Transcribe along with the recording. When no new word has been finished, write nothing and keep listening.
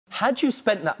Had you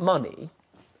spent that money,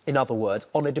 in other words,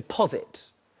 on a deposit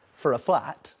for a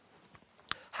flat,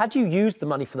 had you used the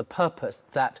money for the purpose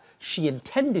that she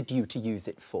intended you to use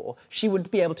it for, she would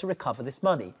be able to recover this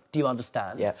money. Do you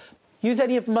understand? Yeah. Use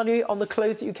any of the money on the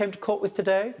clothes that you came to court with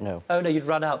today? No. Oh, no, you'd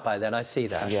run out by then, I see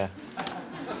that. Yeah.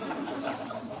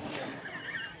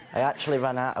 I actually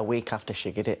ran out a week after she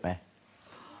did it me.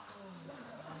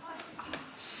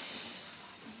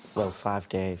 Well, 5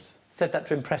 days. Said that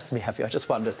to impress me, have you? I just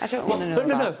wondered. I don't want to know But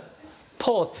no, that. no.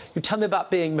 Pause. You tell me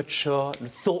about being mature and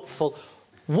thoughtful.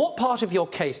 What part of your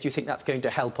case do you think that's going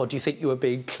to help, or do you think you were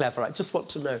being clever? I just want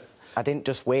to know. I didn't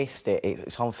just waste it.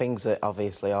 It's on things that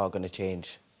obviously are going to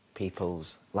change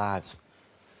people's lives.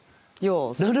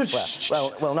 Yours? No, no,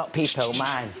 Well, not people,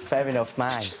 mine. Fair enough,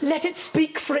 mine. Let it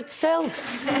speak for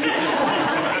itself.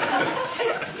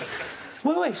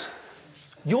 Wait.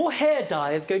 Your hair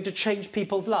dye is going to change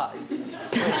people's lives?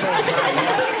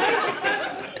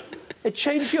 It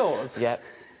changed yours? Yep.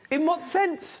 In what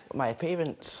sense? My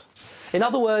appearance. In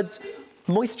other words,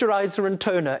 moisturiser and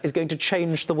toner is going to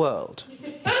change the world.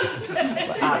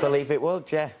 I believe it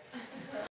would, yeah.